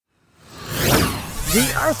The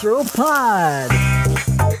Arthropod.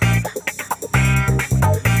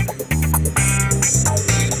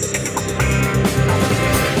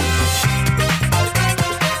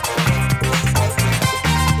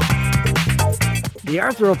 The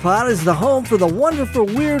Arthropod is the home for the wonderful,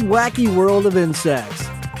 weird, wacky world of insects.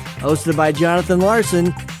 Hosted by Jonathan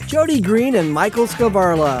Larson, Jody Green, and Michael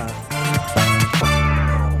Scavarla.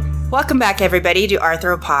 Welcome back, everybody, to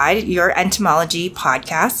Arthropod, your entomology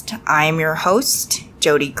podcast. I'm your host,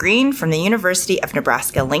 Jody Green from the University of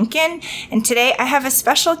Nebraska-Lincoln, and today I have a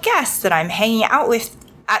special guest that I'm hanging out with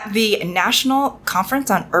at the National Conference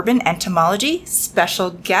on Urban Entomology. Special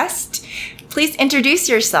guest, please introduce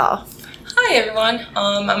yourself. Hi, everyone.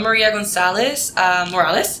 I'm Maria Gonzalez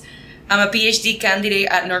Morales. I'm a PhD candidate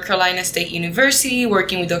at North Carolina State University,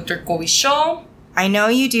 working with Dr. Kobe Shaw. I know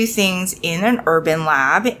you do things in an urban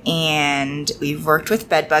lab, and we've worked with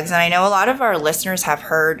bedbugs, and I know a lot of our listeners have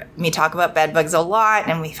heard me talk about bedbugs a lot,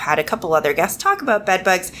 and we've had a couple other guests talk about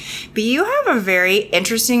bedbugs, but you have a very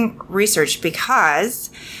interesting research because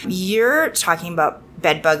you're talking about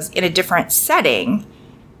bedbugs in a different setting.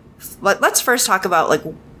 Let's first talk about,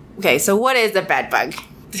 okay, so what is a bedbug?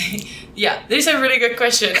 Yeah, this is a really good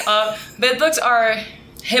question. Bedbugs are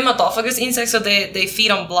hematophagus insects, so they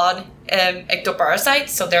feed on blood, ectoparasites,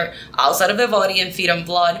 so they're outside of the body and feed on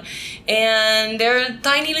blood. And they're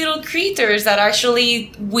tiny little creatures that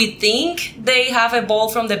actually, we think they have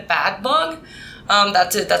evolved from the bat bug.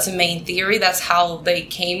 That's a main theory. That's how they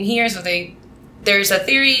came here. So there's a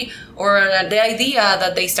theory or the idea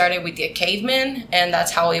that they started with the cavemen, and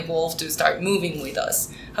that's how it evolved to start moving with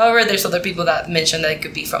us. However, there's other people that mention that it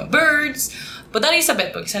could be from birds, but that is a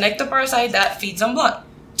bedbug. It's an ectoparasite that feeds on blood.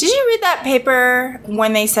 Did you read that paper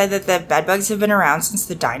when they said that the bedbugs have been around since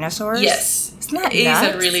the dinosaurs? Yes. Isn't that It nuts?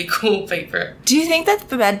 is a really cool paper. Do you think that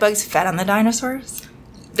the bedbugs fed on the dinosaurs?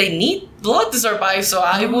 They need blood to survive, so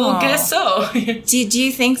I will guess so. Do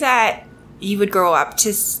you think that you would grow up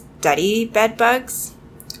to study bedbugs?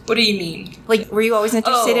 What do you mean? Were you always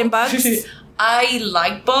interested in bugs? I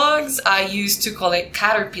like bugs. I used to collect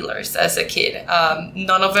caterpillars as a kid.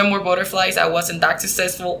 None of them were butterflies. I wasn't that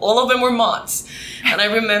successful. All of them were moths. And I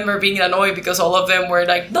remember being annoyed because all of them were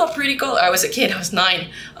not pretty color. I was a kid. I was 9.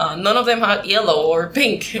 None of them had yellow or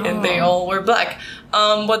pink, and they all were black.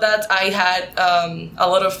 But I had a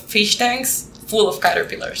lot of fish tanks full of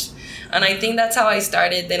caterpillars. And I think that's how I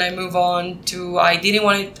started. Then I moved on to, I didn't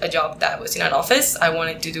want a job that was in an office. I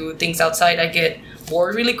wanted to do things outside. I get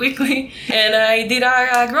bored really quickly. And I did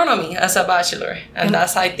agronomy as a bachelor. And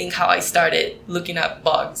that's, I think, how I started looking at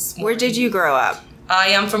bugs. Where did you grow up? I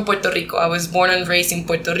am from Puerto Rico. I was born and raised in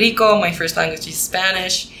Puerto Rico. My first language is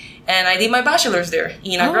Spanish. And I did my bachelor's there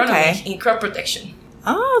in agronomy, in crop protection.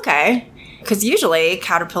 Oh, okay. Because usually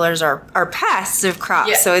caterpillars are pests of crops.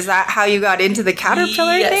 Yeah. So is that how you got into the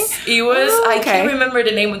caterpillar thing? Yes, it was. Oh, okay. I can't remember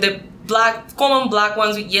the name of the common black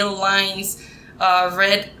ones with yellow lines,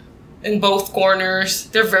 red in both corners.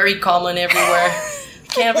 They're very common everywhere.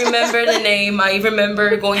 Can't remember the name. I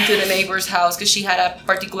remember going to the neighbor's house because she had a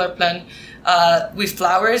particular plant with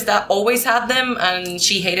flowers that always had them, and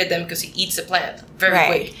she hated them because it eats the plant very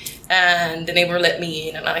quick. And the neighbor let me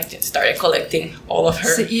in, and I just started collecting all of her.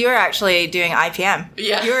 So you were actually doing IPM.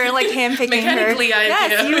 Yeah. You were handpicking Mechanically her. IPM.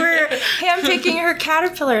 Yes, you were handpicking her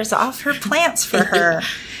caterpillars off her plants for her.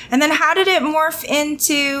 And then how did it morph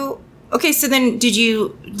into... Okay, so then did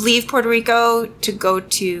you leave Puerto Rico to go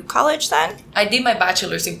to college then? I did my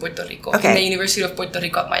bachelor's in Puerto Rico, in the University of Puerto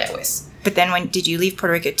Rico at Mayagüez. But then when did you leave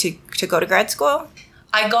Puerto Rico to go to grad school?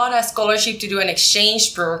 I got a scholarship to do an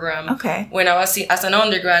exchange program when I was as an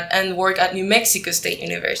undergrad and work at New Mexico State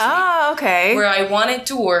University. Oh, okay. Where I wanted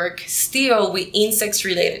to work still with insects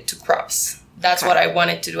related to crops. That's what I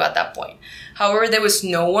wanted to do at that point. However, there was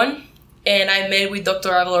no one. And I met with Dr.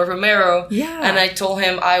 Avelo Romero. Yeah. And I told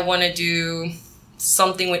him I want to do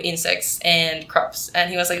something with insects and crops.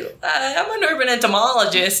 And he was like, I'm an urban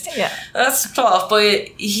entomologist. Yeah. That's tough. But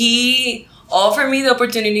he offered me the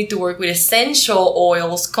opportunity to work with essential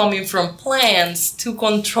oils coming from plants to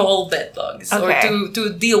control bedbugs or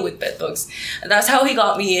to deal with bedbugs. And that's how he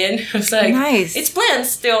got me in. It's like, nice. It's plants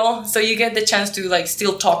still, so you get the chance to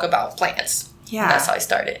still talk about plants. Yeah. And that's how I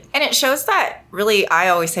started. And it shows that really, I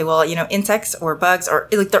always say, well, insects or bugs or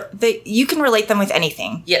you can relate them with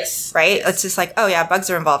anything. Yes. Right? Yes. It's just oh yeah, bugs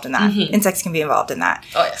are involved in that. Mm-hmm. Insects can be involved in that.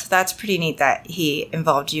 Oh yeah. So that's pretty neat that he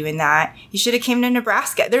involved you in that. You should have came to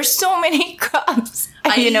Nebraska. There's so many crops.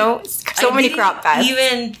 So many crop pests.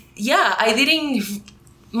 I didn't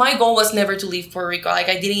my goal was never to leave Puerto Rico. Like,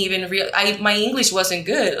 I didn't even my English wasn't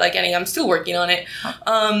good. Like, and I'm still working on it.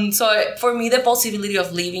 So for me, the possibility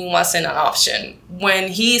of leaving wasn't an option. When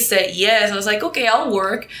he said yes, I was like, okay, I'll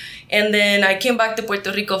work. And then I came back to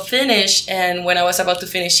Puerto Rico, finished, and when I was about to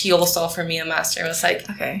finish, he also offered me a master. I was like,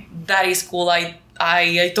 okay, that is cool.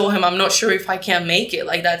 I told him I'm not sure if I can make it.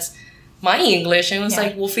 Like, that's my English. And it was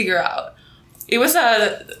like, we'll figure out. It was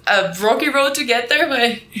a rocky road to get there, but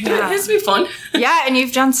it's been fun. Yeah, and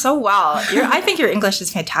you've done so well. I think your English is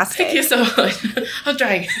fantastic. Thank you so much. I'm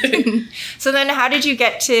trying. So then how did you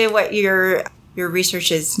get to what your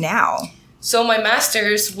research is now? So my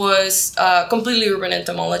master's was completely urban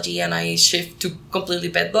entomology, and I shifted to completely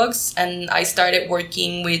bedbugs, and I started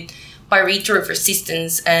working with pyrethroid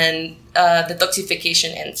resistance and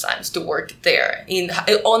detoxification enzymes to work there in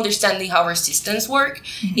understanding how resistance work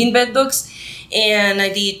in bedbugs. And I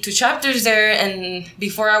did 2 chapters there, and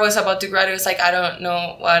before I was about to graduate, I was like, I don't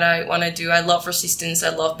know what I want to do. I love resistance. I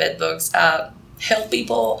love bedbugs. Help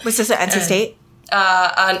people. Was this at NC State?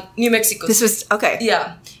 New Mexico. This was, okay.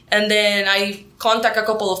 Yeah. And then I contact a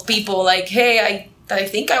couple of people like, hey, I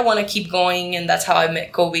think I want to keep going. And that's how I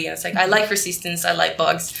met Kobe. And it's like, I like resistance. I like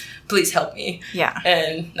bugs. Please help me. Yeah.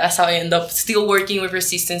 And that's how I end up still working with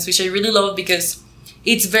resistance, which I really love because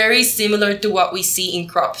it's very similar to what we see in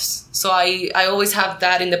crops. So I always have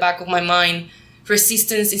that in the back of my mind.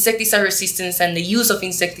 Resistance, insecticide resistance, and the use of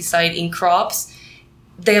insecticide in crops.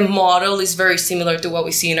 The model is very similar to what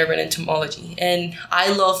we see in urban entomology. And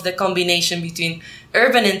I love the combination between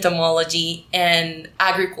urban entomology and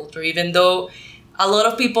agriculture, even though a lot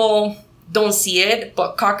of people don't see it,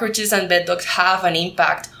 but cockroaches and bedbugs have an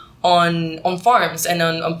impact on farms and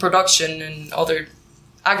on production and other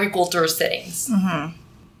agricultural settings. Mm-hmm.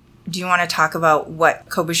 Do you want to talk about what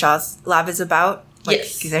Kobe Shaw's lab is about?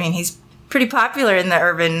 Yes. Because, I mean, he's pretty popular in the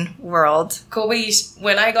urban world. Kobe,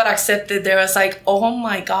 when I got accepted there, I was like, oh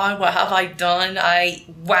my God, what have I done?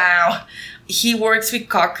 Wow. He works with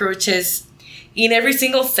cockroaches in every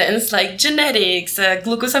single sense, like genetics,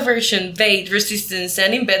 glucose aversion, bait, resistance,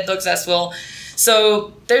 and in bedbugs as well.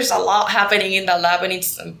 So there's a lot happening in that lab, and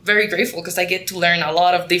I'm very grateful because I get to learn a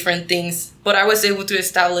lot of different things. But I was able to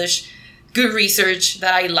establish good research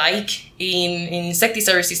that I like in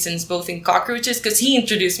insecticide resistance, both in cockroaches, because he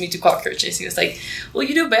introduced me to cockroaches. He was like, well,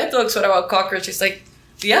 you do bedbugs, what about cockroaches? Like,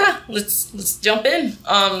 yeah, let's jump in.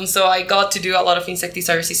 So I got to do a lot of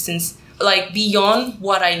insecticide resistance, like beyond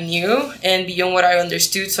what I knew and beyond what I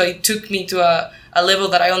understood. So it took me to a level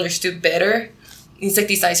that I understood better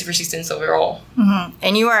insecticide resistance overall. Mm-hmm.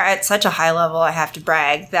 And you are at such a high level, I have to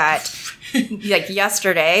brag, that like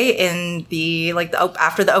yesterday in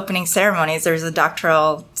after the opening ceremonies, there was a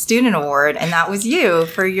doctoral student award, and that was you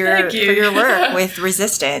for your work with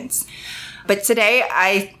resistance. But today,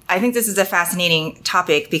 I think this is a fascinating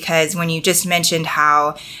topic because when you just mentioned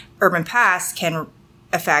how urban pests can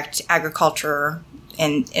affect agriculture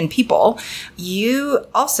and people, you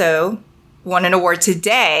also won an award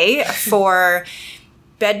today for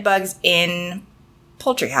bedbugs in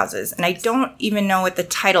poultry houses. And I don't even know what the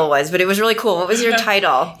title was, but it was really cool. What was your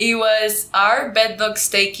title? It was Are Bedbugs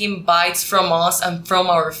Taking Bites from Us and from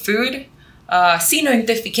Our Food?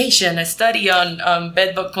 Xenoidentification, a study on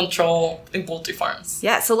bedbug control in poultry farms.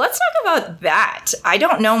 Yeah, so let's talk about that. I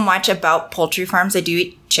don't know much about poultry farms. I do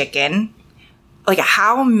eat chicken. Like,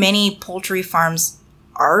 how many poultry farms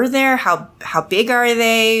are there? How big are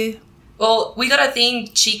they? Well, we gotta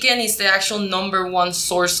think chicken is the actual #1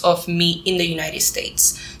 source of meat in the United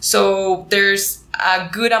States. So there's a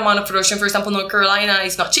good amount of production. For example, North Carolina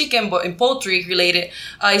is not chicken, but in poultry related,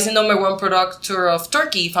 is the #1 producer of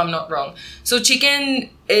turkey, if I'm not wrong. So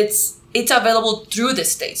chicken, it's available through the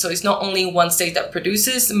state. So it's not only one state that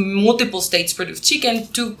produces, multiple states produce chicken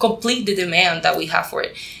to complete the demand that we have for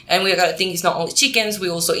it. And we gotta think it's not only chickens, we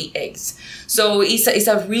also eat eggs. So it's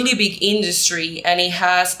a really big industry, and it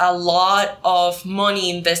has a lot of money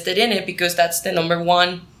invested in it because that's the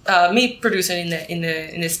 #1 meat producer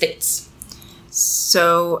in the states.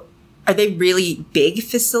 So are they really big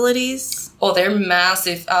facilities? Oh, they're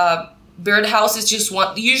massive. Birdhouse is just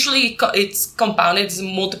one. Usually it's compounded. It's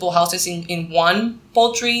multiple houses in one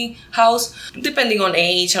poultry house, depending on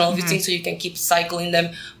age and all these things, so you can keep cycling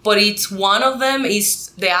them. But it's one of them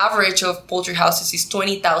is the average of poultry houses is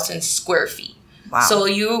 20,000 square feet. Wow. So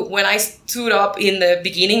when I stood up in the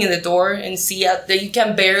beginning in the door and see that you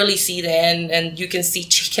can barely see the end, and you can see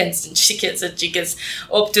chickens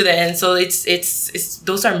up to the end. So it's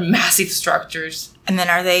those are massive structures. And then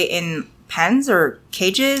are they in pens or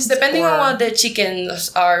cages? Depending on what the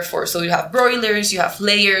chickens are for. So you have broilers, you have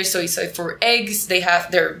layers. So it's like for eggs,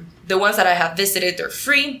 they're The ones that I have visited, they're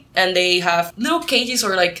free, and they have little cages,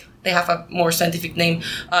 or like they have a more scientific name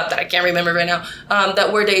that I can't remember right now,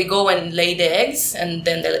 that where they go and lay the eggs, and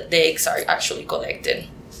then the eggs are actually collected.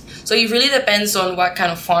 So it really depends on what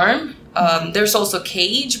kind of farm. There's also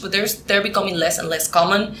cage, but they're becoming less and less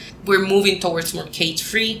common. We're moving towards more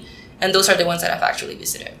cage-free, and those are the ones that I've actually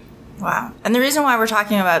visited. Wow. And the reason why we're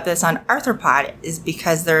talking about this on Arthropod is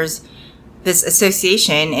because there's this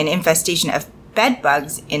association and infestation of bed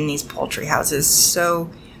bugs in these poultry houses. So,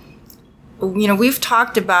 we've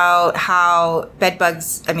talked about how bed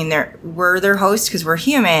bugs, we're their hosts because we're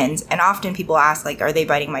humans. And often people ask, like, are they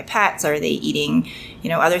biting my pets? Are they eating,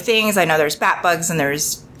 other things? I know there's bat bugs and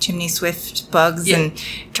there's chimney swift bugs and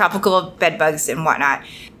tropical bed bugs and whatnot.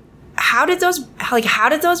 How did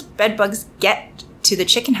those bed bugs get to the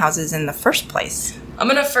chicken houses in the first place? I'm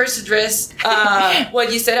going to first address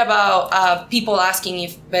what you said about people asking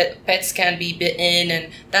if pets can be bitten.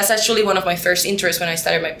 And that's actually one of my first interests when I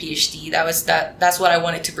started my PhD. That's what I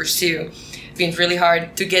wanted to pursue. It's been really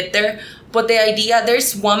hard to get there. But the idea,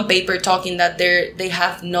 there's one paper talking that they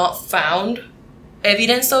have not found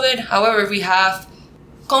evidence of it. However, we have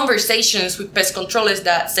conversations with pest controllers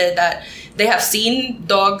that said that they have seen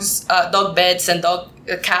dog beds and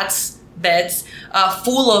cats beds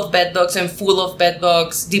full of bed bugs and full of bed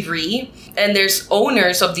bugs debris, and there's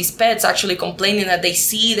owners of these pets actually complaining that they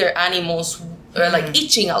see their animals like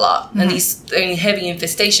itching a lot and these heavy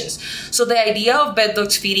infestations. So the idea of bed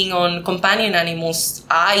bugs feeding on companion animals,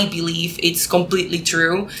 I believe it's completely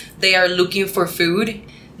true. They are looking for food.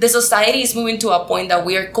 The society is moving to a point that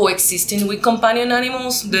we are coexisting with companion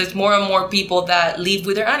animals. There's more and more people that live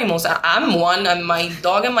with their animals. I'm one, and my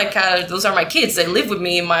dog and my cat, those are my kids. They live with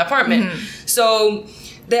me in my apartment. So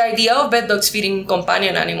the idea of bed bugs feeding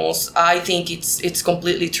companion animals, I think it's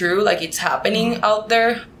completely true. Like, it's happening out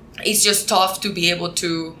there. It's just tough to be able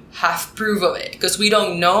to have proof of it because we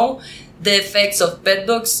don't know the effects of bed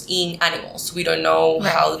bugs in animals. We don't know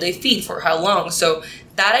how they feed for how long. So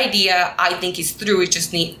that idea, I think, is true. We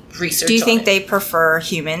just need research. Do you think they prefer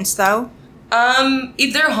humans, though?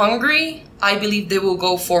 If they're hungry, I believe they will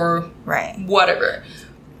go for whatever.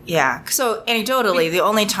 Yeah. So anecdotally, the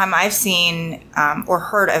only time I've seen or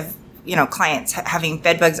heard of clients having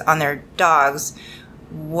bed bugs on their dogs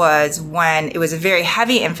was when it was a very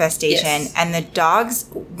heavy infestation, and the dogs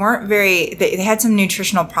weren't they had some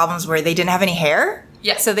nutritional problems where they didn't have any hair.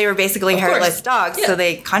 Yeah. So they were basically hairless dogs. Yeah. So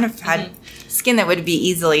they kind of had skin that would be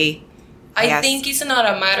easily, I think it's not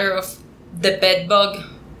a matter of the bed bug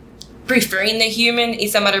preferring the human.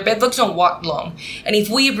 It's a matter bed bugs don't walk long. And if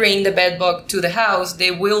we bring the bed bug to the house,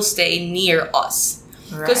 they will stay near us.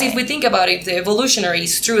 Because if we think about it, the evolutionary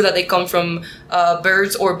is true that they come from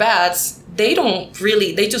birds or bats. They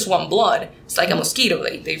just want blood. It's like a mosquito.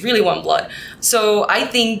 They really want blood. So I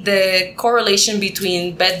think the correlation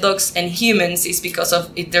between bed bugs and humans is because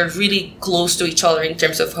of they're really close to each other in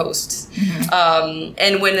terms of hosts.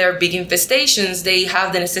 And when there are big infestations, they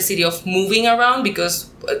have the necessity of moving around because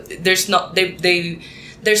there's not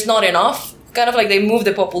enough. Kind of like they move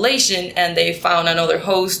the population and they found another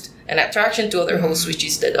host, an attraction to other hosts, which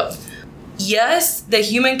is the dog. Yes, the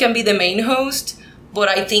human can be the main host, but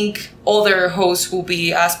I think other hosts will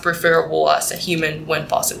be as preferable as a human when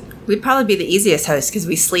possible. We'd probably be the easiest host because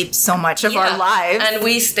we sleep so much of our lives. And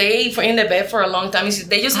we stay in the bed for a long time.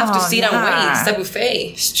 They just have to sit and wait. It's the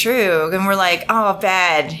buffet. It's true. And we're like,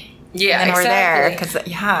 bed. Yeah, and exactly. We're there.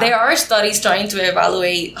 'Cause, there are studies trying to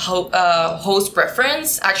evaluate host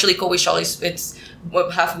preference. Actually, Kobe Shaw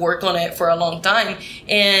have worked on it for a long time.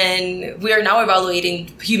 And we are now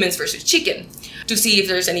evaluating humans versus chicken to see if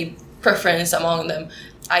there's any preference among them.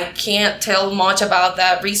 I can't tell much about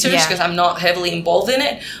that research because I'm not heavily involved in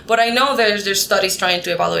it, but I know there's studies trying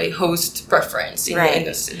to evaluate host preference in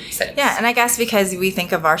the settings. Yeah, and I guess because we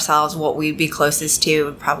think of ourselves, what we'd be closest to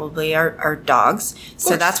would probably our dogs.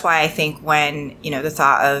 So that's why I think when, the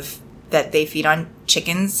thought of that they feed on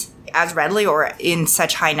chickens as readily or in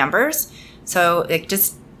such high numbers. So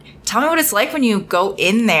just tell me what it's like when you go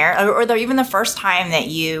in there or even the first time that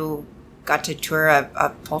you got to tour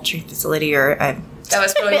a poultry facility or that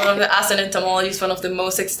was probably as an entomologist, one of the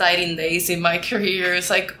most exciting days in my career. It's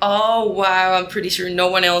like, oh, wow, I'm pretty sure no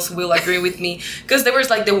one else will agree with me. Because there was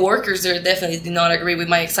the workers there definitely did not agree with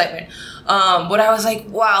my excitement. But I was like,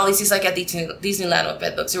 wow, this is like a Disneyland of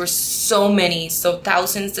bedbugs. There were so many, so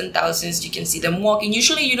thousands and thousands. You can see them walking.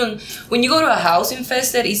 Usually when you go to a house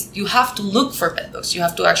infested, you have to look for bedbugs. You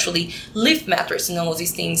have to actually lift mattress and all of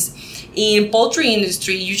these things. In poultry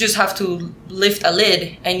industry, you just have to lift a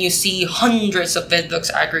lid and you see hundreds of bedbugs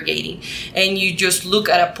aggregating. And you just look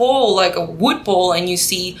at a pole, like a wood pole, and you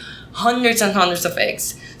see hundreds and hundreds of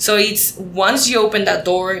eggs. So it's once you open that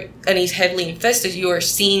door and it's heavily infested, you are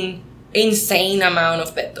seeing insane amount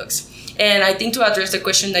of bed bugs. And I think to address the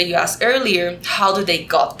question that you asked earlier, how do they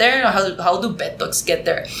got there? How do bed bugs get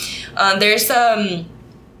there? There's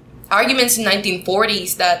arguments in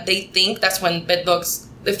 1940s that they think that's when bed bugs,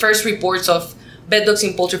 the first reports of bed bugs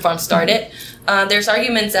in poultry farms started. There's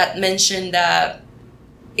arguments that mention that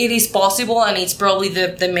it is possible, and it's probably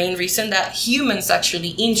the main reason, that humans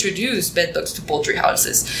actually introduce bed bugs to poultry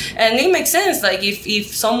houses. And it makes sense. Like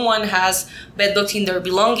if someone has bed bugs in their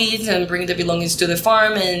belongings and bring the belongings to the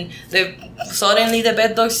farm, and suddenly the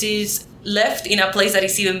bed bugs is left in a place that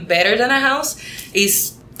is even better than a house,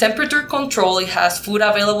 is temperature control, it has food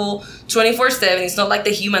available 24/7. It's not like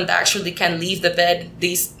the human that actually can leave the bed.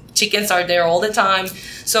 These chickens are there all the time.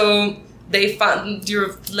 So they found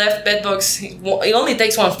your left bed bugs, it only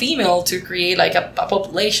takes one female to create like a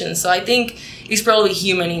population. So I think it's probably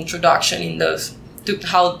human introduction in those, to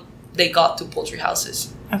how they got to poultry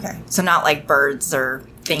houses. Okay. So not like birds or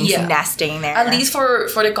things nesting there. At least for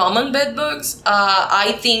the common bed bugs,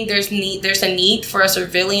 I think there's a need for a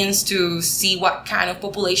surveillance to see what kind of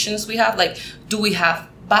populations we have. Like, do we have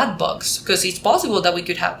bad bugs? Because it's possible that we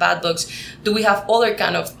could have bad bugs. Do we have other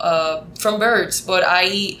kind of from birds? But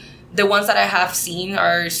the ones that I have seen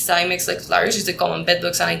are Cimex lexularis, is the common bed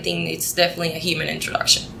bugs, and I think it's definitely a human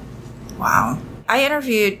introduction. Wow. I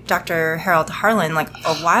interviewed Dr. Harold Harlan like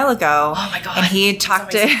a while ago. Oh my God. And he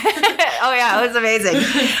talked to, oh yeah, it was amazing.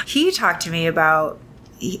 He talked to me about,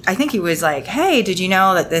 I think he was like, hey, did you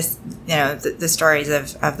know that this, the stories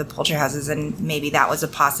of the poultry houses, and maybe that was a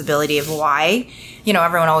possibility of why,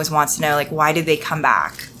 everyone always wants to know, like, why did they come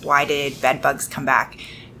back? Why did bed bugs come back?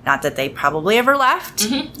 Not that they probably ever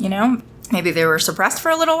left, maybe they were suppressed for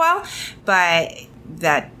a little while, but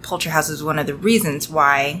that poultry house is one of the reasons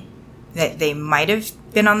why that they might have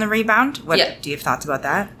been on the rebound. Do you have thoughts about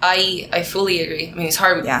that? I fully agree. I mean, it's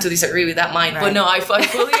hard to disagree with that mind, right. But no, I fully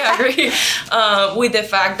agree with the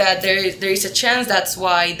fact that there is a chance that's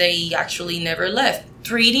why they actually never left.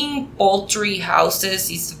 Treating poultry houses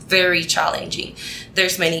is very challenging.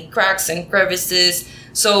 There's many cracks and crevices,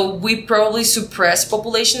 so we probably suppress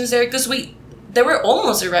populations there because they were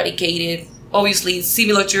almost eradicated. Obviously,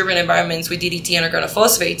 similar to urban environments with DDT and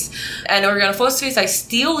organophosphates. And organophosphates I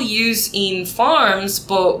still use in farms,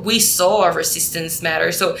 but we saw a resistance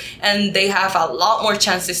matter. And they have a lot more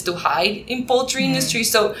chances to hide in poultry industry.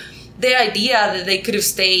 So the idea that they could have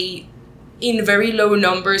stayed in very low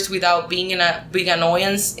numbers without being in a big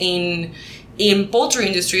annoyance in poultry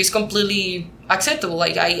industry is completely acceptable.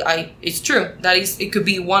 Like it's true. It could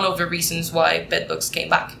be one of the reasons why bed bugs came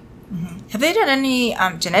back. Have they done any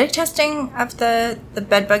genetic testing of the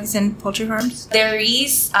bed bugs in poultry farms? There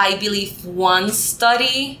is, I believe, one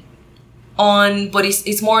study but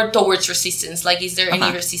it's more towards resistance. Like, is there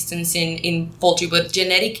any resistance in poultry? But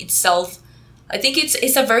genetic itself, I think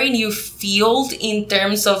it's a very new field in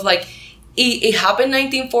terms of like, it happened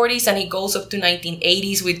 1940s and it goes up to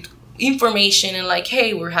 1980s with information and like,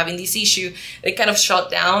 hey, we're having this issue. It kind of shut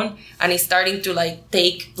down and it's starting to like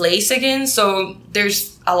take place again. So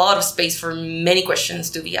there's a lot of space for many questions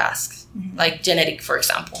to be asked, like genetic, for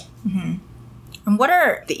example. Mm-hmm. And what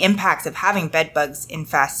are the impacts of having bed bugs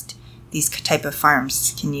infest these type of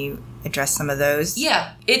farms? Can you address some of those?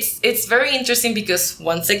 Yeah, it's very interesting because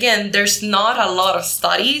once again, there's not a lot of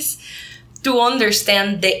studies to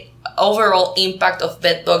understand the overall impact of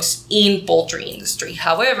bed bugs in poultry industry.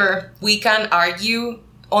 However, we can argue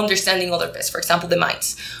understanding other pests, for example, the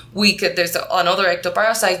mites. There's another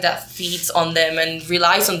ectoparasite that feeds on them and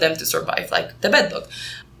relies on them to survive, like the bed bug.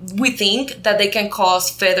 We think that they can cause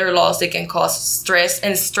feather loss, they can cause stress,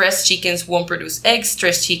 and stressed chickens won't produce eggs.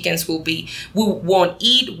 Stressed chickens won't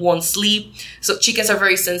eat, won't sleep. So chickens are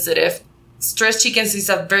very sensitive. Stressed chickens is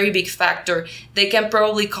a very big factor. They can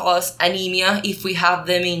probably cause anemia if we have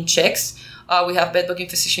them in chicks. We have bedbug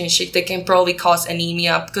infestation in chicks. They can probably cause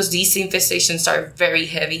anemia because these infestations are very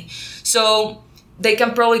heavy. So they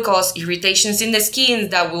can probably cause irritations in the skin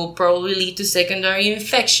that will probably lead to secondary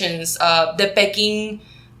infections. The pecking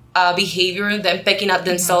behavior, them pecking at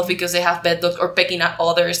themselves because they have bedbugs or pecking at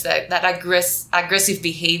others, that aggressive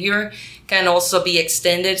behavior can also be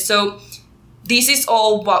extended. So this is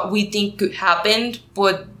all what we think could happen,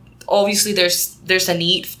 but obviously there's a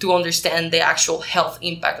need to understand the actual health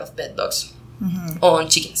impact of bed bugs on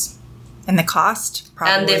chickens. And the cost,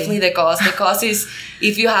 probably. And definitely the cost. The cost is,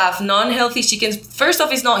 if you have non-healthy chickens, first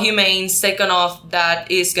off, it's not humane. Second off, that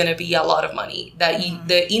is going to be a lot of money that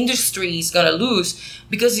the industry is going to lose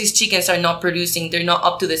because these chickens are not producing. They're not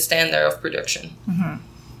up to the standard of production.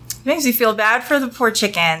 Makes me feel bad for the poor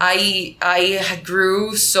chicken. I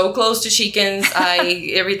grew so close to chickens.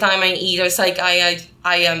 Every time I eat, it's like I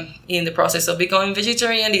am in the process of becoming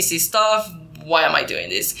vegetarian. This is tough. Why am I doing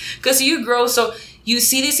this? Because you grow, so you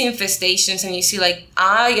see these infestations, and you see, like,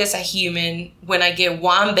 I as a human, when I get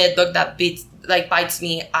one bed bug that bites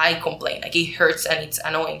me, I complain. Like, it hurts and it's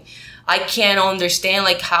annoying. I can't understand,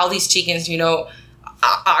 like, how these chickens,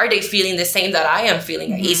 are they feeling the same that I am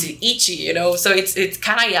feeling? Mm-hmm. Is it itchy, So it's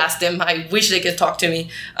kind of, I asked them. I wish they could talk to me.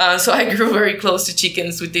 So I grew very close to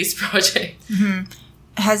chickens with this project. Mm-hmm.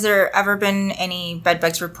 Has there ever been any bed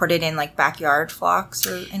bugs reported in, like, backyard flocks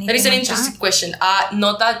or anything? That is an interesting question.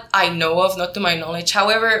 Not that I know of, not to my knowledge.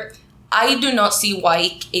 However, I do not see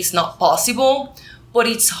why it's not possible. But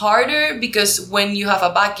it's harder because when you have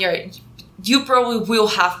a backyard, you probably will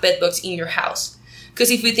have bed bugs in your house. Because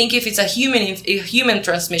if it's a human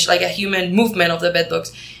transmission, like a human movement of the bed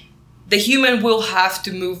bugs, the human will have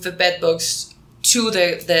to move the bed bugs to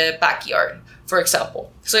the backyard, for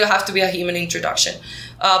example. So you have to be a human introduction.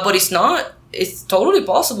 But it's totally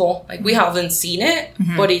possible. Like, we haven't seen it,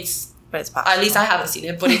 but it's possible. At least I haven't seen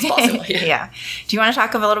it, but it's possible. Yeah. Yeah. Do you want to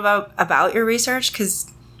talk a little about your research? Because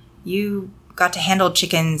you got to handle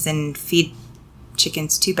chickens and feed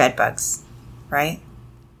chickens to bed bugs, right?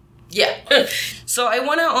 Yeah. So I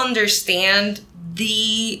want to understand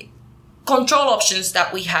the control options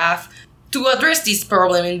that we have to address this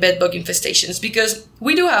problem in bedbug infestations, because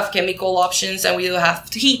we do have chemical options and we do have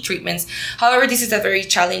heat treatments. However, this is a very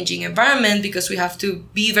challenging environment because we have to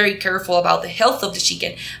be very careful about the health of the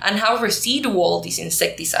chicken and how residual these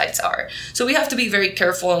insecticides are. So we have to be very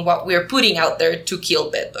careful on what we're putting out there to kill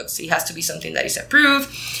bedbugs. It has to be something that is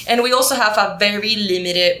approved. And we also have a very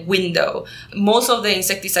limited window. Most of the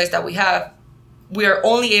insecticides that we have, we are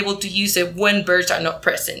only able to use it when birds are not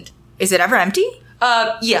present. Is it ever empty?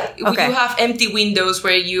 Yeah, okay. You have empty windows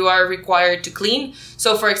where you are required to clean.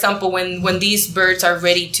 So, for example, when these birds are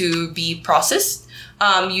ready to be processed,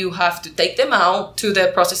 you have to take them out to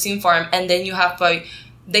the processing farm, and then you have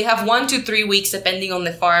they have 1 to 3 weeks, depending on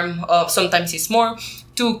the farm. Sometimes it's more,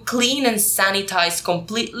 to clean and sanitize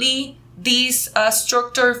completely this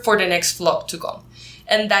structure for the next flock to come.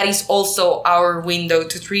 And that is also our window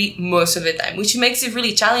to treat most of the time, which makes it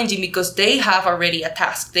really challenging because they have already a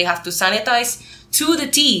task. They have to sanitize to the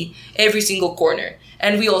T every single corner.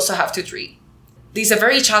 And we also have to treat. This is a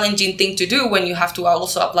very challenging thing to do when you have to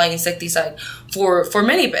also apply insecticide for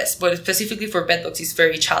many pests, but specifically for bedbugs, it's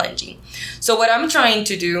very challenging. So what I'm trying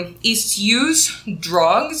to do is use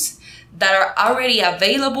drugs that are already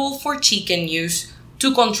available for chicken use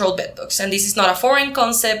to control bedbugs. And this is not a foreign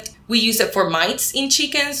concept. We use it for mites in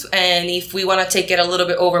chickens. And if we want to take it a little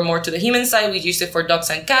bit over more to the human side, we use it for dogs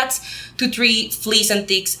and cats to treat fleas and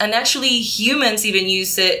ticks. And actually humans even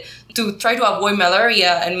use it to try to avoid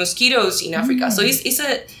malaria and mosquitoes in Africa. Mm-hmm. So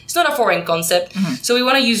it's not a foreign concept. Mm-hmm. So we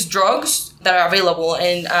want to use drugs that are available.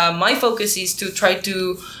 And my focus is to try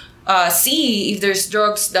to see if there's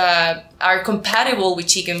drugs that are compatible with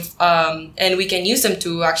chicken, and we can use them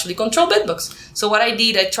to actually control bedbugs. So what I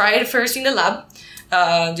did, I tried it first in the lab,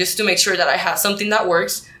 just to make sure that I have something that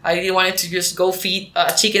works. I didn't want it to just go feed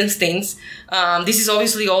chickens things. This is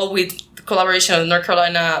obviously all with the collaboration of North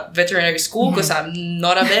Carolina Veterinary School, because I'm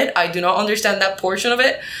not a vet. I do not understand that portion of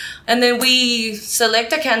it. And then we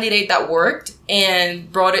select a candidate that worked and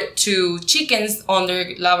brought it to chickens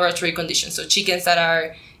under laboratory conditions. So chickens that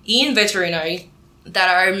are in veterinary that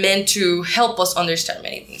are meant to help us understand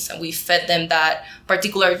many things. And we fed them that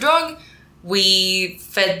particular drug. We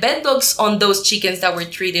fed bedbugs on those chickens that were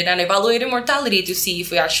treated and evaluated mortality to see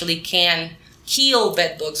if we actually can kill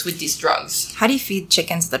bedbugs with these drugs. How do you feed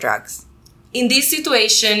chickens the drugs? In this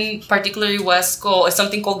situation, particularly was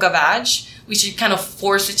something called gavage, which kind of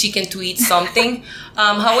force the chicken to eat something.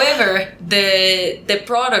 However, the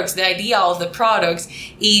products, the idea of the products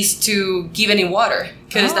is to give any water,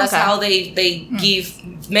 because that's how they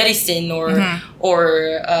give medicine or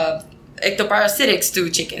ectoparasitics to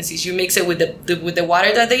chickens. Is you mix it with the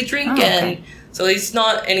water that they drink, and so it's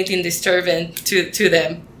not anything disturbing to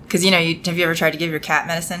them. Because, have you ever tried to give your cat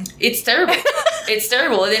medicine? It's terrible. It's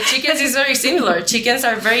terrible. The chickens is very similar. Chickens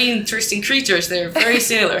are very interesting creatures. They're very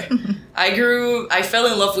similar. I fell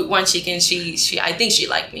in love with one chicken. I think she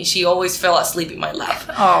liked me. She always fell asleep in my lap.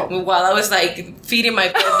 Oh. While I was feeding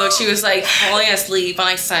my bedbug, she was falling asleep, and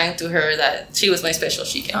I sang to her that she was my special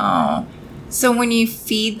chicken. Oh. So when you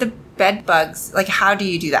feed the bedbugs, how do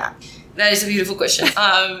you do that? That is a beautiful question.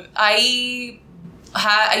 I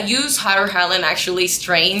use Hatter-Haaland actually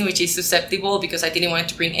strain, which is susceptible, because I didn't want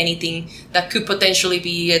to bring anything that could potentially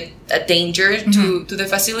be a danger to the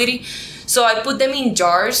facility. So I put them in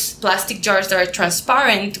jars, plastic jars that are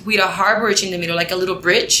transparent with a harborage in the middle, like a little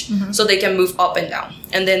bridge, so they can move up and down.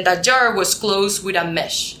 And then that jar was closed with a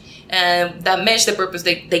mesh. And that mesh, the purpose,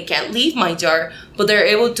 they can't leave my jar, but they're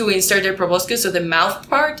able to insert their proboscis, so the mouth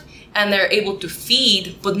part, and they're able to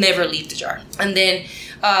feed, but never leave the jar. And then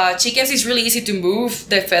chickens is really easy to move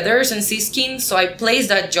the feathers and sea skin, so I placed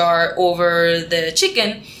that jar over the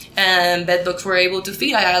chicken, and bedbugs were able to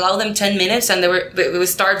feed. I allowed them 10 minutes, and they were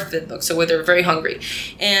starved bedbugs, so they were very hungry.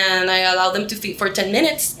 And I allowed them to feed for 10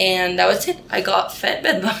 minutes, and that was it. I got fed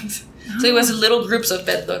bedbugs. So it was little groups of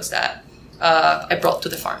bedbugs that I brought to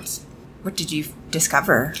the farms. What did you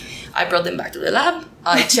discover? I brought them back to the lab.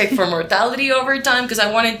 I checked for mortality over time because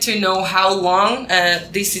I wanted to know how long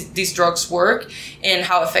these drugs work and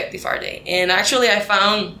how effective are they. And actually, I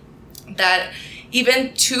found that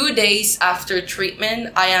even 2 days after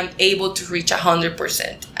treatment, I am able to reach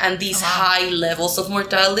 100%. And these high levels of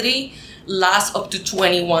mortality last up to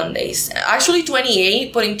 21 days. Actually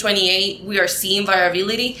 28, but in 28 we are seeing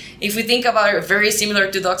variability. If we think about it, very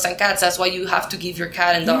similar to dogs and cats, that's why you have to give your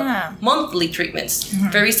cat and dog monthly treatments.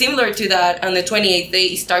 Very similar to that. On the 28th day,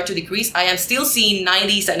 it start to decrease. I am still seeing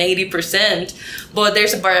 90s and 80%, but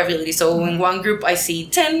there's a variability. So in one group I see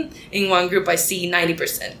 10, in one group I see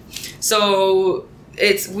 90%. So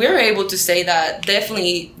we're able to say that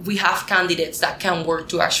definitely we have candidates that can work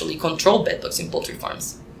to actually control bedbugs in poultry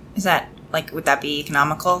farms. Is that, would that be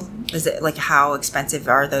economical? Is it, how expensive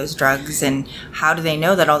are those drugs? And how do they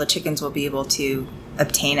know that all the chickens will be able to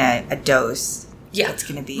obtain a dose that's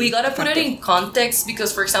going to be we got to put it in context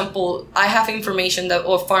because, for example, I have information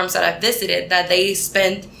of farms that I've visited that they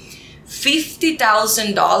spent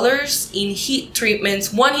 $50,000 in heat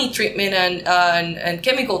treatments, one heat treatment and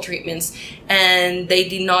chemical treatments, and they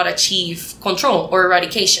did not achieve control or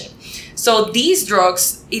eradication. So these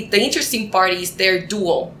drugs, the interesting part is they're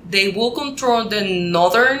dual. They will control the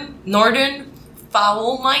northern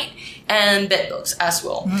fowl mite and bedbugs as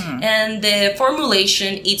well. And the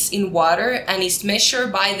formulation is in water and is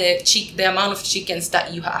measured by the amount of chickens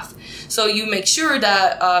that you have. So you make sure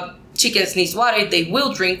that chickens need water, they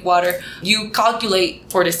will drink water. You calculate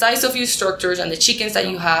for the size of your structures and the chickens that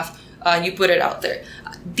you have, you put it out there.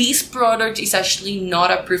 This product is actually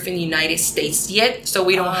not approved in the United States yet, so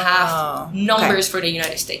we don't have numbers for the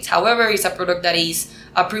United States. However, it's a product that is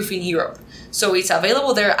approved in Europe. So it's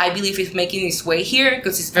available there. I believe it's making its way here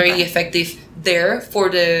because it's very effective there for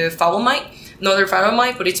the fowl mite, northern fowl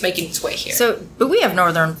mite, but it's making its way here. So, but we have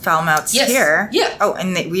northern fowl mites here. Yeah. Oh,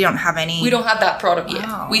 and we don't have any. We don't have that product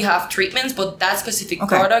yet. We have treatments, but that specific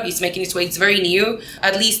product is making its way. It's very new,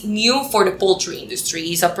 at least new for the poultry industry.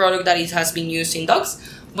 It's a product that has been used in dogs,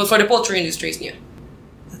 but for the poultry industry, it's new.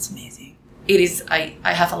 That's amazing. It is. I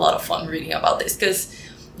have a lot of fun reading about this because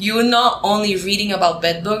you're not only reading about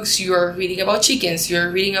bedbugs, you're reading about chickens, you're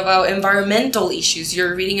reading about environmental issues,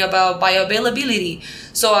 you're reading about bioavailability.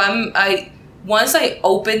 So once I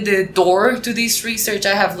opened the door to this research,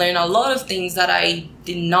 I have learned a lot of things that I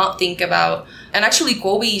did not think about. And actually,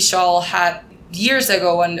 Kobe Shaw had years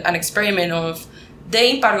ago an experiment of the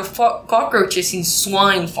impact of cockroaches in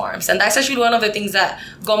swine farms. And that's actually one of the things that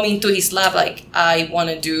got me into his lab. I want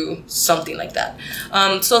to do something like that.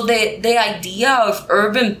 So the idea of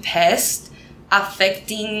urban pests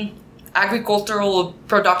affecting agricultural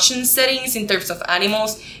production settings in terms of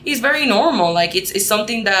animals is very normal. It's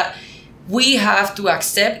something that we have to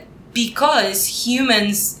accept because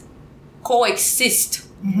humans coexist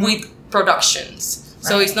with productions.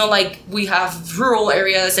 So it's not like we have rural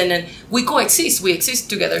areas and then we coexist. We exist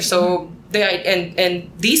together. So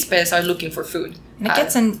and these pests are looking for food. And it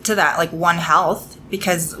gets into that One Health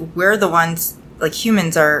because we're the ones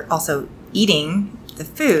humans are also eating the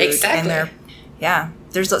food. Exactly. And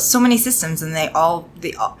there's so many systems and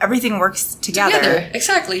everything works together.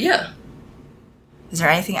 Exactly. Yeah. Is there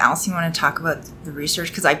anything else you want to talk about the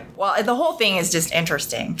research? Because the whole thing is just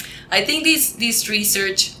interesting. I think this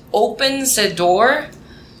research opens a door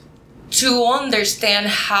to understand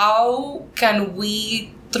how can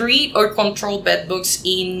we treat or control bedbugs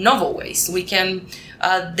in novel ways. We can,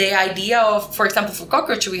 the idea of, for example, for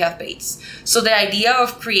cockroach, we have baits. So the idea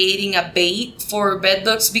of creating a bait for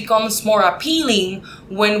bedbugs becomes more appealing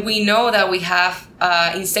when we know that we have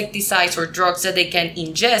insecticides or drugs that they can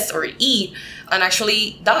ingest or eat and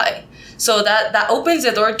actually die. So that opens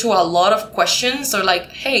the door to a lot of questions. So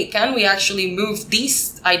hey, can we actually move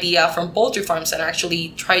this idea from poultry farms and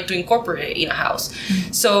actually try to incorporate it in a house?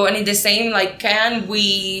 So, and in the same, can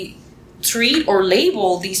we treat or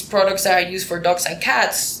label these products that are used for dogs and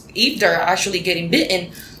cats if they're actually getting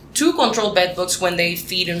bitten to control bedbugs when they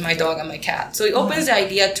feed on my dog and my cat? So it opens the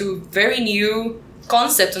idea to very new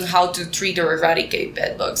concept on how to treat or eradicate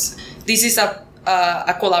bed bugs. This is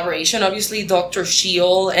a collaboration. Obviously, Dr.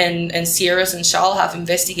 Shiel and Sierra Senchal have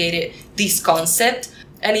investigated this concept,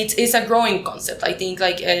 and it's a growing concept. I think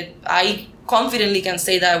I confidently can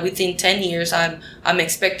say that within 10 years, I'm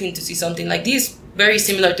expecting to see something like this, very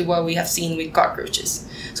similar to what we have seen with cockroaches.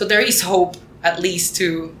 So there is hope, at least,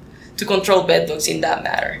 to control bed bugs in that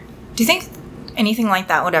matter. Do you think anything like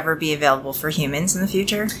that would ever be available for humans in the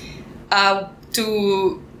future? For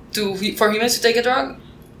humans to take a drug?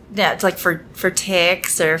 Yeah, it's like for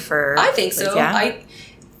ticks or for... I think so. Yeah.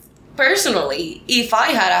 Personally, if I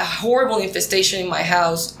had a horrible infestation in my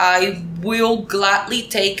house, I will gladly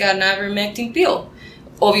take an ivermectin pill.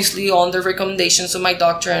 Obviously, on the recommendations of my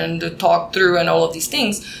doctor and the talk through and all of these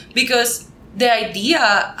things. Because the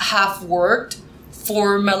idea have worked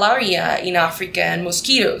for malaria in Africa and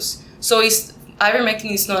mosquitoes. So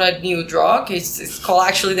ivermectin is not a new drug. It's called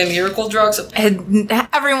actually the miracle drug. So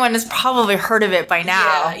everyone has probably heard of it by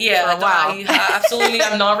now. Yeah. For a while. Absolutely,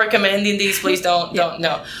 I'm not recommending these. Please don't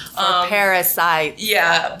no. For parasites.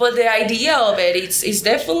 Yeah, but the idea of it is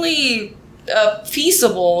definitely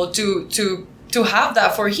feasible to have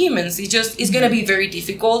that for humans. It's going to be very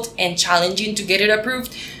difficult and challenging to get it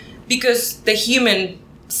approved because the human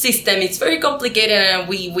system, it's very complicated, and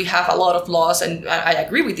we have a lot of laws, and I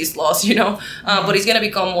agree with these laws, but it's going to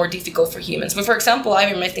become more difficult for humans. But for example,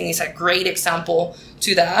 ivermectin is a great example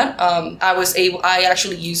to that. I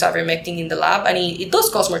actually use ivermectin in the lab, and it does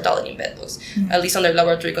cause mortality in bed bugs, at least under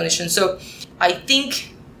laboratory conditions. So I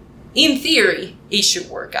think in theory it should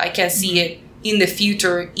work. I can see it in the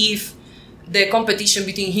future. If the competition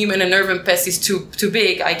between human and urban pests is too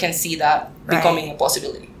big, I can see that becoming a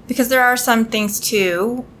possibility. Because there are some things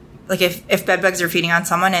too, like if bed bugs are feeding on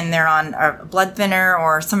someone and they're on a blood thinner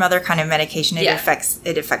or some other kind of medication, it affects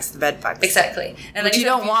the bed bugs. Exactly. And which you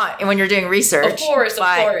don't want when you're doing research. Of course.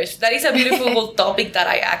 That is a beautiful topic that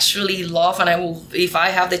I actually love, and I will, if I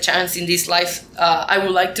have the chance in this life, I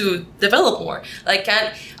would like to develop more.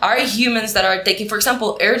 Are humans that are taking, for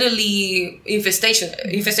example, elderly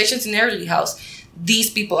infestations in elderly house, these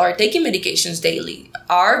people are taking medications daily.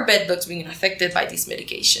 Are bed bugs being affected by these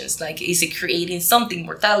medications? Is it creating something,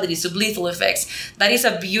 mortality, sublethal effects? That is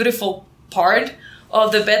a beautiful part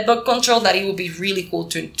of the bed bug control that it would be really cool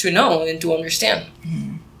to know and to understand.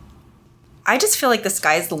 I just feel like the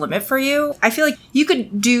sky's the limit for you. I feel like you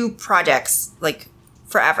could do projects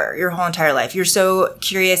forever, your whole entire life. You're so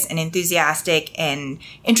curious and enthusiastic and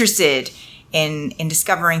interested in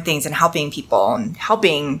discovering things and helping people and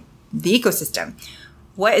helping the ecosystem.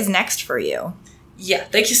 What is next for you? Yeah,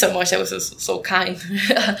 thank you so much. That was so kind.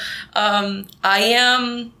 I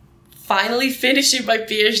am finally finishing my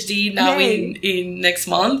PhD now. In next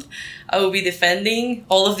month. I will be defending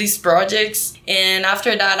all of these projects, and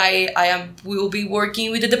after that I will be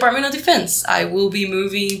working with the Department of Defense. I will be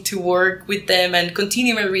moving to work with them and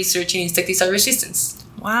continue my research in insecticide resistance.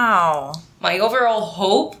 Wow. My overall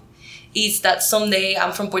hope is that someday,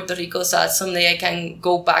 I'm from Puerto Rico, so that someday I can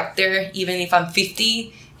go back there, even if I'm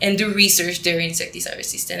 50, and do research there in insecticide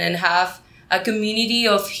resistant and have a community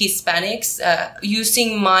of Hispanics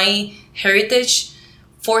using my heritage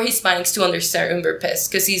for Hispanics to understand urban pests,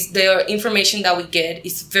 because the information that we get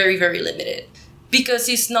is very, very limited. Because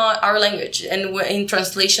it's not our language, and in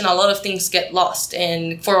translation, a lot of things get lost.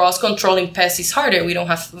 And for us, controlling pests is harder. We don't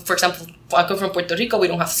have, for example, I come from Puerto Rico, we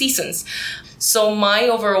don't have seasons. So my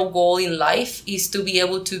overall goal in life is to be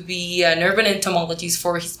able to be an urban entomologist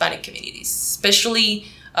for Hispanic communities, especially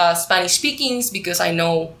Spanish speakings, because I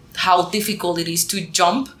know how difficult it is to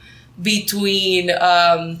jump between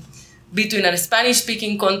a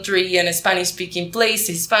Spanish-speaking country and a Spanish-speaking place,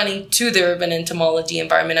 Hispanic, to the urban entomology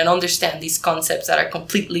environment, and understand these concepts that are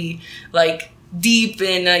completely deep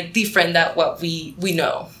and different than what we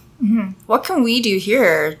know. Mm-hmm. What can we do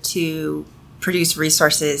here to produce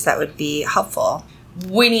resources that would be helpful?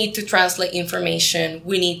 We need to translate information.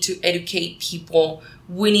 We need to educate people.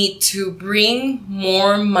 We need to bring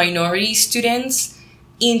more minority students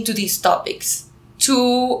into these topics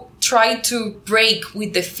to try to break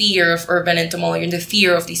with the fear of urban entomology and the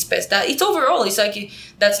fear of these pests. That it's overall,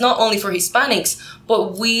 that's not only for Hispanics,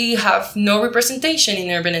 but we have no representation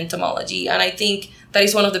in urban entomology. And I think that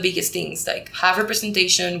is one of the biggest things. Have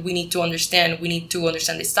representation. We need to understand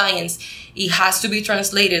the science. It has to be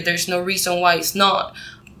translated. There's no reason why it's not.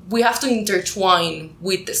 We have to intertwine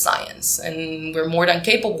with the science, and we're more than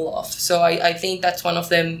capable of. So I think that's one of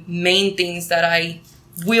the main things that I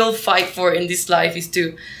will fight for in this life, is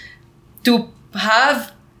to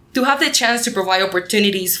have to have the chance to provide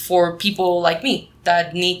opportunities for people like me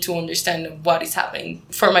that need to understand what is happening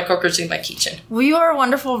for my cockroach in my kitchen. Well, you are a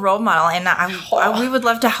wonderful role model, and we would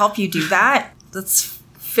love to help you do that. Let's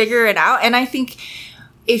figure it out. And I think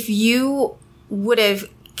if you would have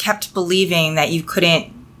kept believing that you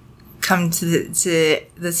couldn't come to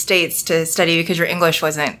the States to study because your English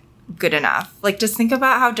wasn't good enough, like, just think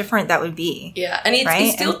about how different that would be. Yeah, and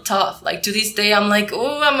it's still tough. Like, to this day, I'm like,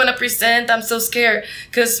 oh, I'm gonna present. I'm so scared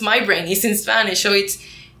because my brain is in Spanish, so it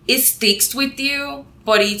sticks with you,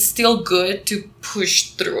 but it's still good to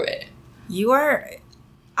push through it.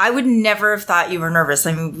 I would never have thought you were nervous.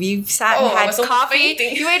 I mean, we sat and had coffee.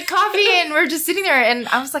 You had coffee and we're just sitting there, and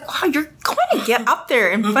I was like, wow, you're going to get up there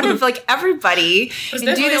in front of like everybody and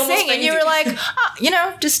do this thing. And you were like,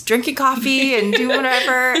 just drinking coffee and doing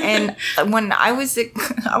whatever. And when I was sick,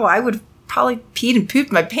 I would probably peed and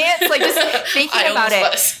pooped my pants, like just thinking about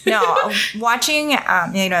it. No, watching,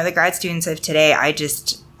 the grad students of today,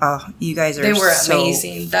 you guys are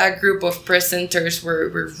amazing. That group of presenters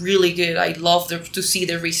were really good. I love to see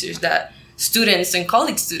the research that students and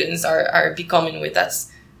college students are becoming with us.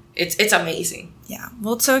 It's amazing. Yeah.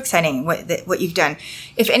 Well, it's so exciting what you've done.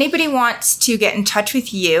 If anybody wants to get in touch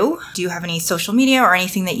with you, do you have any social media or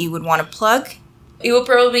anything that you would want to plug? It will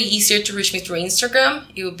probably be easier to reach me through Instagram.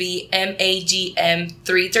 It will be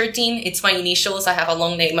MAGM313. It's my initials. I have a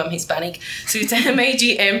long name. I'm Hispanic. So it's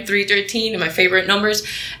MAGM313, my favorite numbers.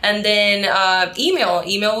 And then email.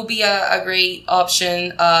 Email will be a great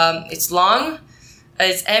option. It's long.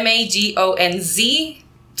 It's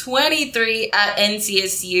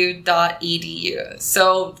magonz23@ncsu.edu.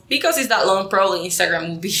 So because it's that long, probably Instagram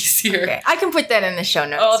will be easier. Okay. I can put that in the show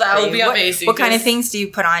notes. Oh, that would be amazing. What kind of things do you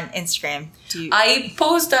put on Instagram? I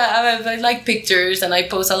post I like pictures, and I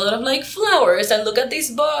post a lot of like flowers and look at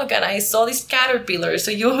this bug, and I saw this caterpillar.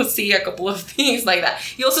 So you'll see a couple of things like that.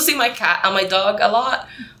 You also see my cat and my dog a lot,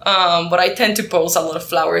 but I tend to post a lot of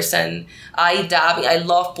flowers, and I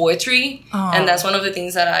love poetry, and that's one of the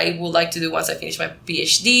things that I would like to do once I finish my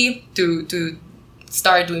PhD, to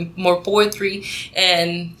start doing more poetry.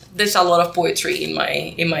 And there's a lot of poetry in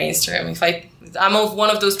my Instagram. I'm one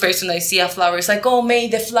of those persons that I see a flower, it's like, oh, may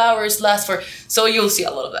the flowers last for... So you'll see a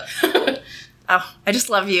lot of that. Oh, I just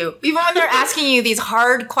love you. Even when they're asking you these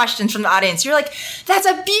hard questions from the audience, you're like, that's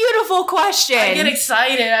a beautiful question. I get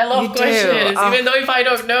excited. I love questions. Even though if I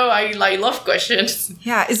don't know, I love questions.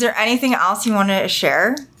 Yeah. Is there anything else you want to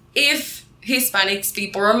share? If Hispanics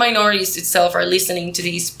people or minorities itself are listening to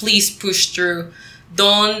these, please push through.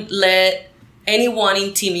 Don't let anyone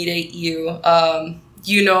intimidate you.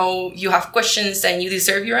 You have questions and you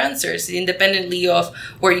deserve your answers independently of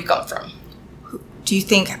where you come from. Do you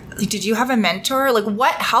think, did you have a mentor? Like,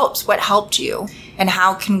 what helps? What helped you? And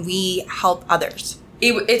how can we help others?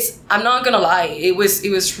 I'm not gonna lie, it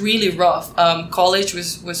was really rough. College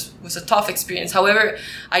was a tough experience. However,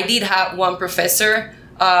 I did have one professor,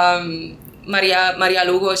 Maria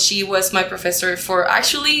Lugo. She was my professor for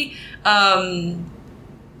actually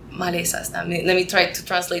malezas. Let me try to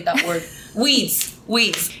translate that word. Weeds.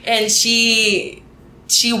 And she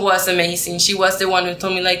was amazing. She was the one who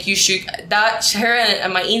told me, like, you should, her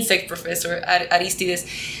and my insect professor at Aristides,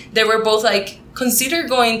 they were both like, consider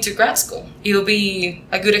going to grad school. It'll be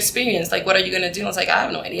a good experience. Like, what are you going to do? I was like, I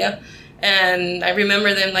have no idea. And I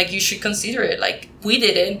remember them like, you should consider it. Like, we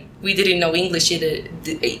did it. We didn't know English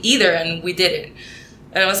either, and we did it.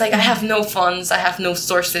 And I was like, I have no funds. I have no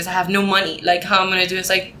sources. I have no money. Like, how am I going to do it? It's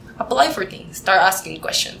like, apply for things. Start asking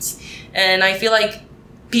questions. And I feel like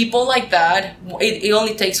people like that, it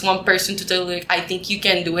only takes one person to tell you, like, I think you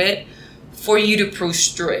can do it, for you to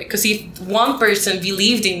push through it. Because if one person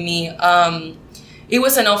believed in me, it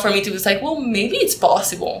was enough for me to be like, well, maybe it's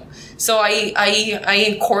possible. So I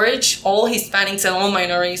encourage all Hispanics and all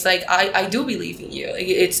minorities, like, I do believe in you.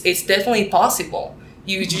 It's definitely possible.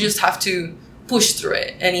 You just have to push through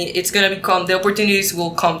it, and it's going to become, the opportunities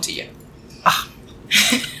will come to you.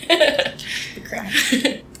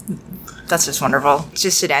 That's just wonderful. It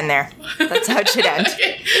just should end there. That's how it should end.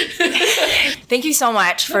 Thank you so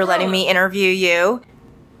much for letting me interview you.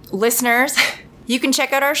 Listeners, you can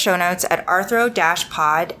check out our show notes at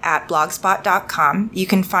arthro-pod@blogspot.com. You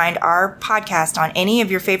can find our podcast on any of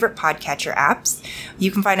your favorite podcatcher apps. You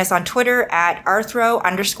can find us on Twitter at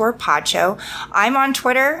arthro_podshow. I'm on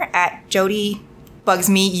Twitter at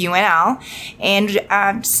JodyBugsMeUNL. And,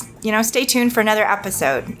 stay tuned for another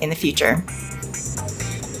episode in the future.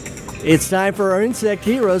 It's time for our insect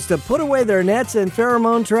heroes to put away their nets and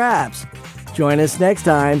pheromone traps. Join us next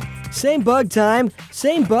time, same bug time,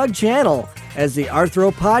 same bug channel, as the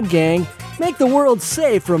Arthropod gang make the world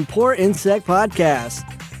safe from poor insect podcasts.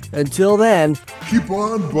 Until then, keep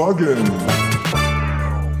on bugging.